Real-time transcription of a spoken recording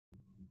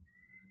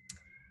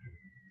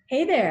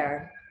Hey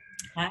there.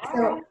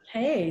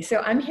 Hi. So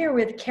I'm here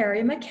with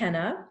Carrie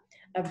MaKenna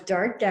of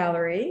Dart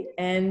Gallery,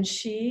 and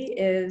she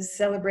is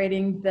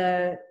celebrating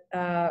the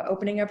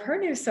opening of her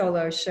new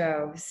solo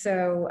show.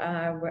 So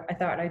I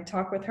thought I'd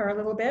talk with her a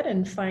little bit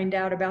and find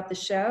out about the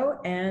show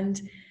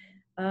and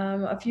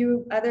a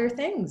few other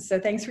things. So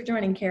thanks for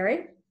joining,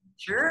 Carrie.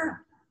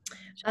 Sure.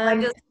 Shall I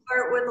Um, just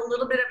start with a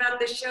little bit about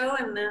the show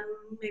and then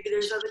maybe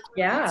there's other questions?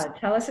 yeah,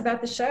 tell us about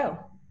the show.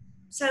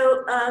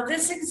 So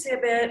this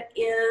exhibit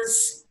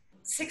is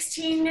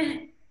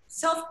 16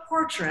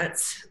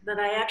 self-portraits that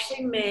I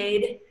actually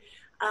made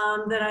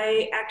that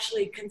I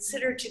actually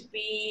consider to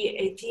be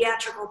a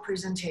theatrical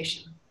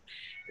presentation.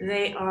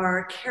 They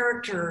are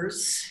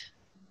characters,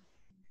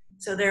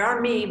 so they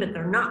are me, but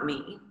they're not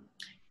me.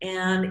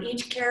 And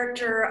each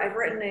character, I've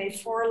written a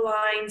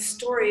 4-line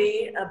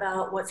story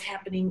about what's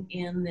happening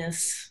in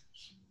this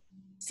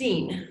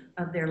scene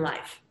of their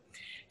life.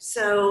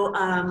 So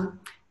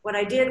what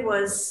I did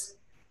was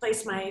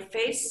place my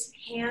face,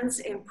 hands,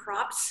 and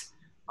props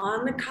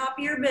on the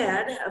copier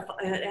bed of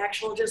an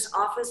actual just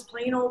office,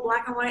 plain old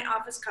black and white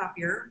office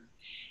copier,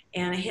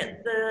 and I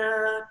hit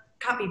the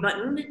copy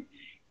button,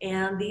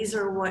 and these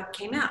are what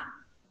came out.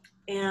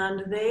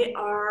 And they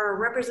are a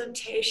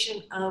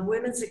representation of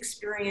women's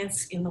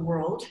experience in the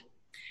world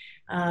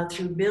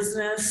through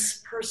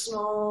business,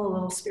 personal, a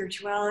little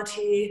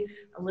spirituality,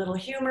 a little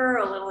humor,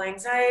 a little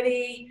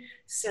anxiety.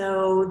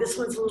 So this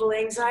one's a little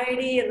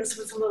anxiety and this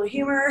one's a little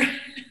humor.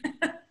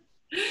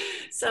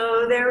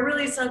 So they're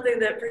really something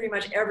that pretty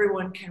much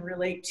everyone can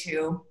relate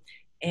to.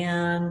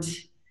 And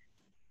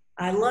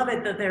I love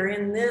it that they're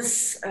in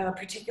this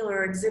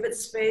particular exhibit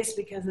space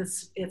because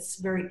it's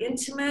very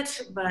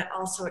intimate, but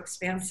also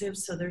expansive.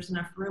 So there's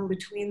enough room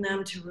between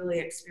them to really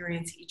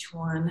experience each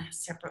one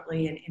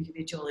separately and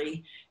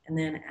individually, and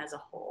then as a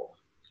whole.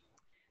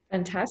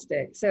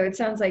 Fantastic. So it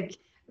sounds like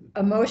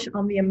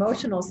on the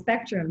emotional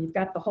spectrum, you've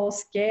got the whole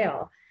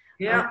scale.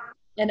 Yeah.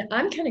 And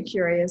I'm kind of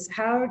curious,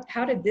 how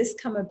did this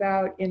come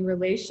about in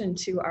relation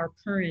to our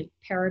current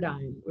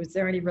paradigm? Was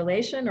there any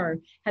relation, or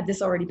had this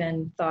already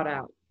been thought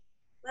out?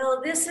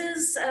 Well, this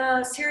is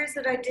a series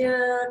that I did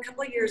a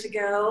couple of years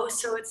ago,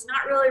 so it's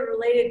not really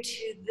related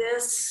to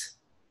this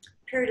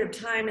period of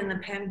time in the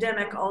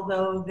pandemic,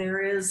 although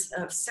there is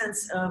a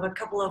sense of a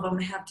couple of them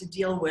have to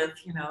deal with,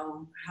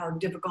 how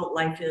difficult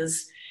life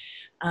is.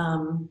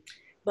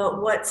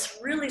 But what's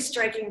really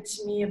striking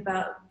to me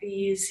about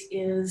these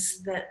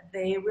is that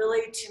they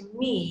really, to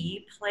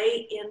me,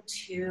 play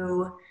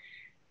into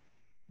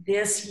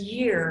this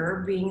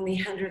year being the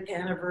 100th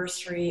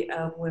anniversary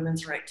of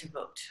women's right to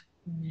vote.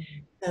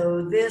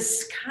 So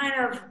this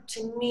kind of,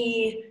 to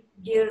me,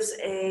 gives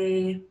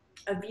a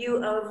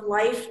view of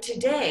life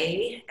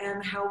today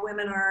and how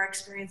women are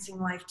experiencing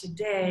life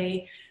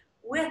today,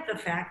 with the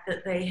fact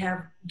that they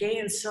have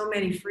gained so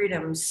many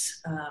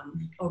freedoms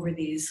over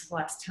these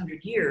last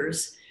 100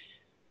 years,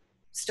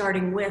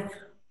 starting with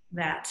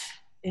that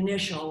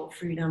initial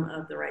freedom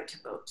of the right to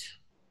vote.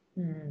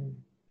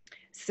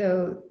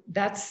 So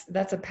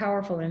that's a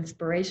powerful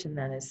inspiration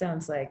then. It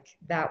sounds like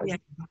that was Yeah.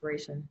 the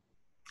inspiration.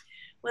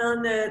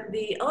 Well,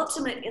 the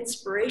ultimate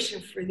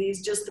inspiration for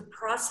these, just the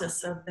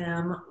process of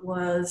them,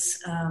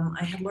 was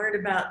I had learned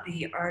about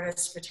the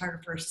artist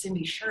photographer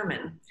Cindy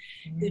Sherman,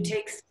 who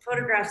takes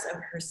photographs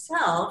of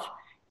herself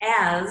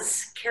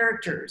as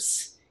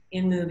characters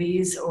in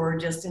movies or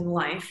just in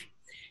life.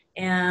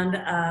 And,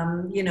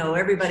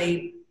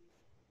 everybody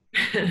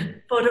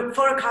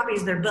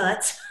photocopies their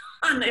butts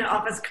on the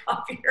office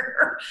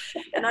copier.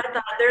 And I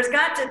thought there's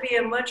got to be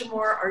a much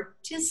more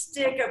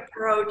artistic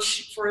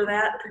approach for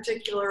that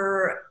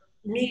particular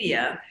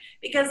media,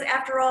 because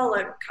after all,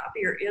 a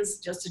copier is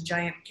just a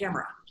giant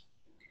camera.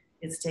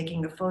 It's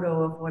taking a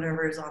photo of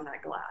whatever is on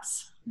that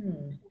glass.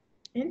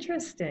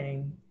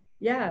 Interesting.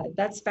 Yeah,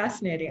 that's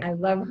fascinating. I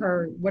love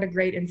her. What a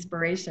great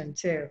inspiration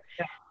too.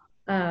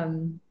 Yeah.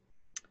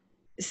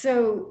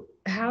 So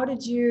how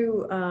did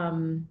you,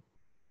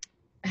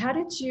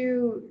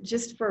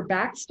 just for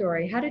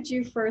backstory, how did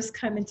you first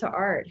come into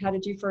art? How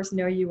did you first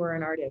know you were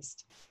an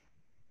artist?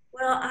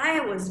 Well, I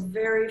was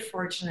very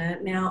fortunate.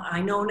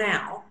 I know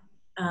now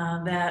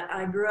that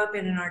I grew up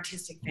in an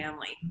artistic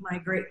family. My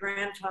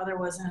great-grandfather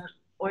was an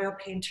oil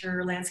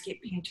painter,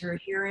 landscape painter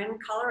here in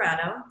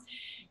Colorado,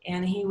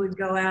 and he would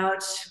go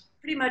out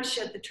pretty much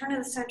at the turn of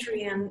the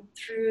century and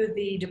through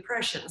the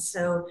Depression.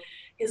 So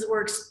his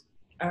works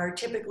are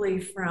typically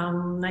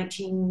from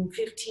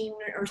 1915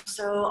 or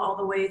so all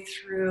the way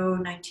through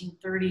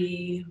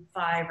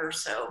 1935 or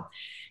so.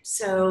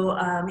 So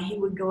he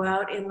would go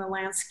out in the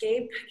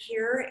landscape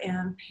here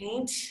and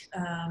paint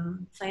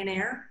plein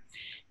air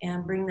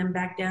and bring them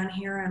back down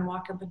here and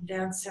walk up and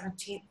down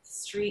 17th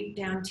Street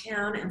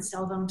downtown and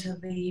sell them to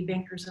the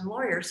bankers and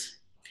lawyers.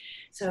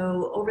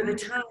 So over the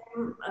time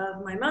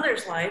of my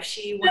mother's life,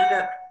 she wound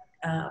up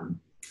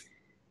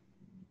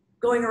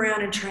going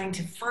around and trying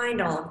to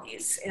find all of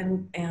these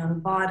and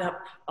bought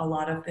up a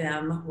lot of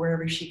them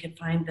wherever she could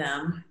find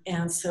them.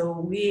 And so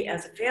we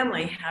as a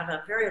family have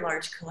a very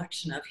large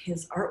collection of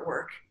his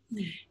artwork.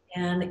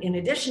 And in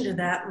addition to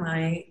that,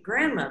 my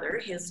grandmother,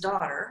 his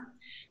daughter,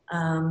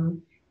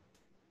 um,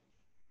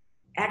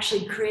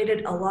 actually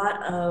created a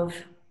lot of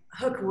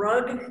hook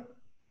rug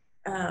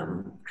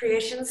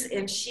creations,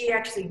 and she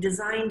actually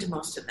designed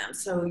most of them.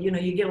 So, you know,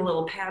 you get a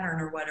little pattern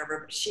or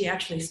whatever, but she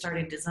actually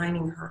started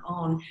designing her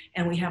own,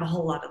 and we have a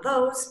whole lot of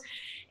those.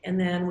 And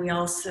then we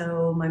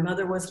also, my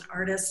mother was an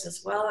artist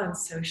as well, and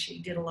so she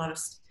did a lot of,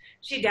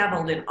 she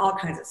dabbled in all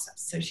kinds of stuff.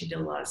 So she did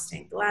a lot of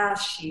stained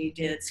glass, she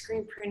did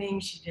screen printing,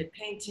 she did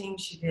painting,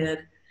 she did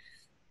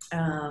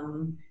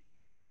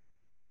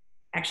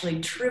actually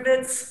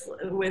trivets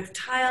with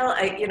tile.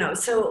 You know,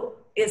 so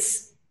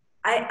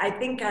I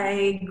think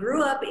I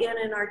grew up in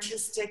an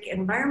artistic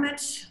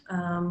environment.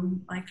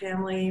 My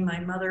family, my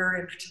mother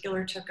in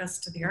particular, took us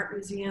to the art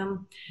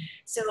museum.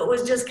 So it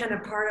was just kind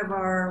of part of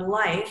our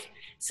life.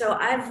 So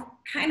I've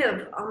kind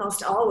of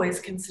almost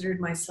always considered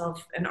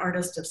myself an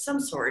artist of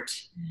some sort.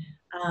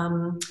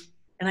 And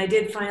I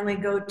did finally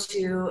go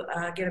to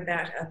get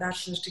a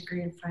bachelor's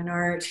degree in fine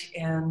art,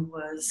 and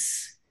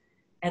was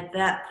at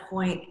that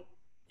point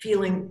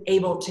feeling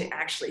able to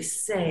actually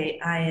say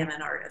I am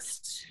an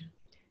artist.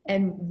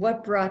 And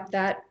what brought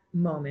that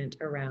moment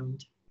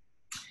around?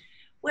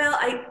 Well,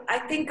 I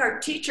think our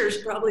teachers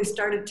probably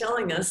started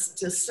telling us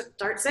to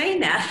start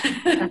saying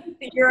that.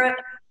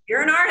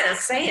 You're an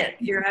artist, say it.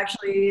 You're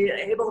actually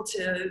able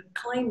to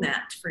claim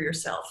that for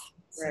yourself.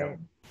 Right.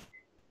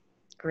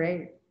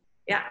 Great.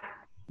 Yeah.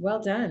 Well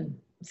done.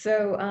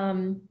 So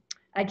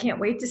I can't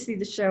wait to see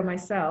the show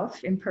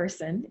myself in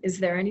person. Is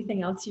there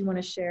anything else you want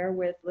to share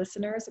with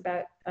listeners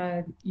about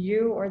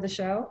you or the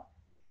show?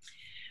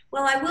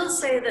 Well, I will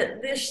say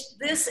that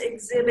this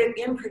exhibit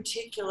in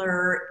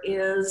particular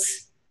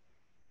is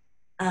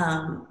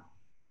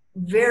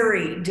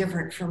very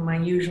different from my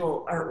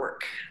usual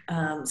artwork.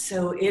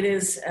 So it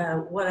is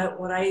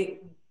the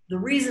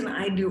reason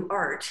I do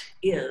art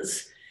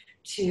is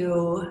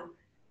to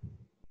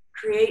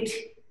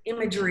create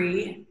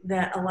imagery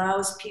that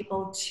allows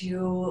people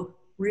to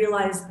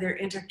realize their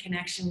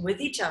interconnection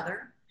with each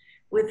other,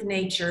 with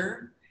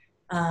nature,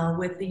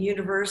 with the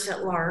universe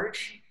at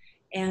large,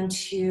 and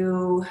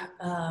to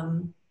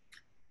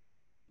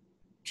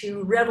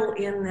revel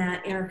in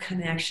that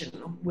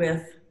interconnection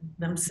with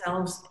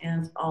themselves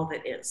and all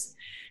that is.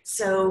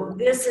 So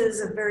this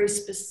is a very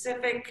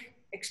specific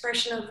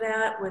expression of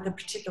that with a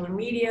particular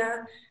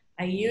media.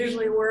 I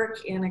usually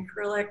work in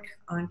acrylic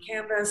on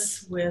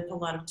canvas with a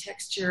lot of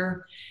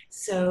texture.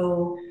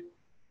 So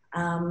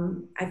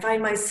I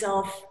find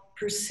myself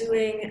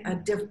pursuing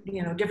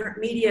different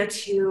media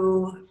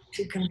to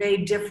convey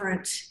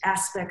different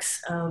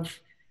aspects of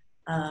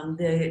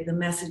the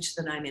message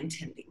that I'm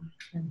intending.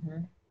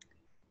 Mm-hmm.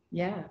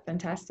 Yeah,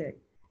 fantastic.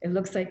 It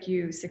looks like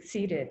you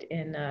succeeded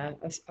in a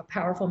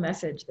powerful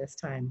message this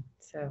time.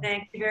 So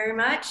thank you very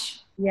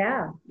much.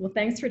 Yeah, well,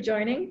 thanks for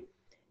joining,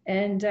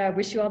 and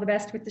wish you all the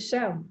best with the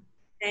show.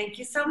 Thank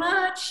you so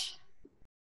much.